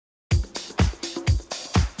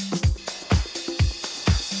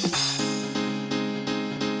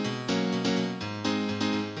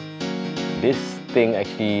This thing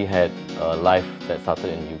actually had a life that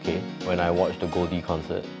started in the UK when I watched the Goldie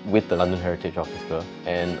concert with the London Heritage Orchestra,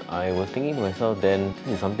 and I was thinking to myself then,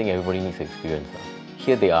 this is something everybody needs to experience.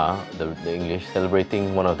 Here they are, the English,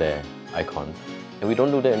 celebrating one of their icons, and we don't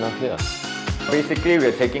do that enough here. Basically,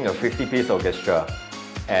 we're taking a 50-piece orchestra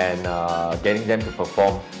and getting them to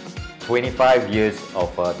perform 25 years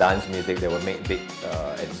of dance music that were made big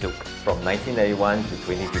at Zouk from 1991 to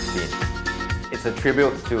 2015. It's a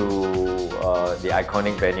tribute to the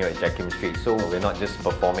iconic venue at Jiak Kim Street. So we're not just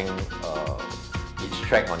performing each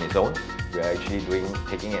track on its own. We're actually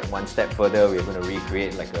taking it one step further. We're going to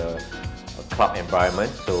recreate like a club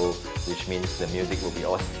environment, which means the music will be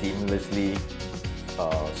all seamlessly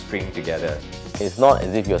stringed together. It's not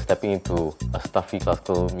as if you're stepping into a stuffy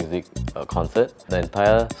classical music concert. The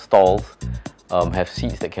entire stalls have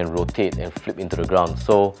seats that can rotate and flip into the ground.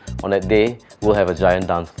 So on that day, we'll have a giant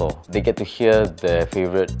dance floor. They get to hear their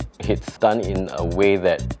favourite hits done in a way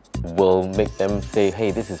that will make them say,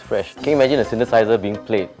 hey, this is fresh. Can you imagine a synthesizer being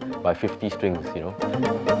played by 50 strings, you know?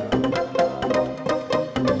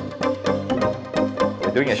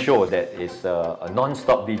 We're doing a show that is a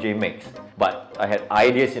non-stop DJ mix, but I had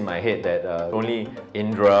ideas in my head that only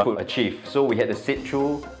Indra could achieve. So we had to sit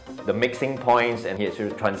through the mixing points, and he had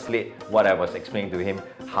to translate what I was explaining to him,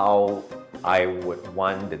 how I would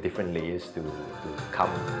want the different layers to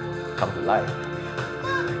come to life.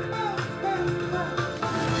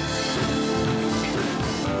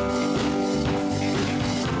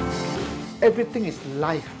 Everything is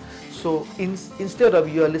live. So instead of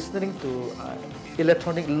you are listening to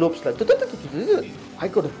electronic loops like I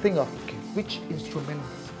got to think of which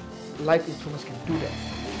instruments, live instruments can do that.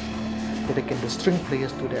 Whether can the string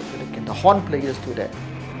players do that, whether can the horn players do that,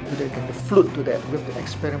 whether can the flute do that. We have to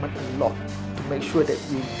experiment a lot to make sure that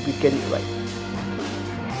we get it right.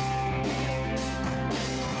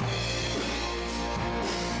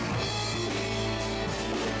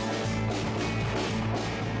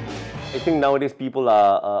 I think nowadays people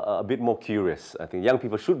are a bit more curious. I think young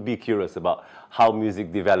people should be curious about how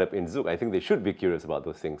music developed in Zouk. I think they should be curious about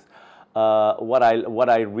those things. What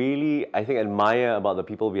I really admire about the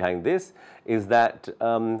people behind this is that,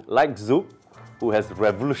 like Zouk, who has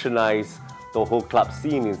revolutionized the whole club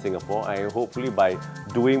scene in Singapore, and hopefully by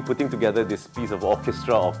putting together this piece of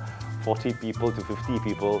orchestra of 40 people to 50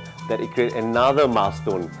 people, that it creates another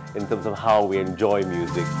milestone in terms of how we enjoy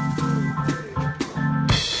music.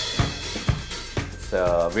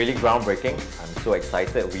 It's really groundbreaking. I'm so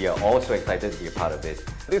excited. We are all so excited to be a part of this.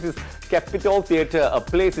 This is Capitol Theatre, a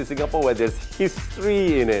place in Singapore where there's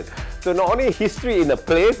history in it. So not only history in a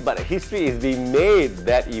place, but history is being made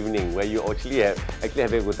that evening, where you actually have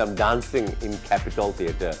some dancing in Capitol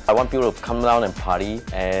Theatre. I want people to come down and party,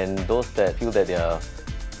 and those that feel that they're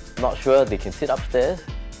not sure, they can sit upstairs.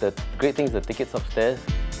 The great thing is the tickets upstairs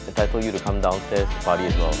entitle you to come downstairs to party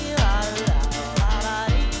as well.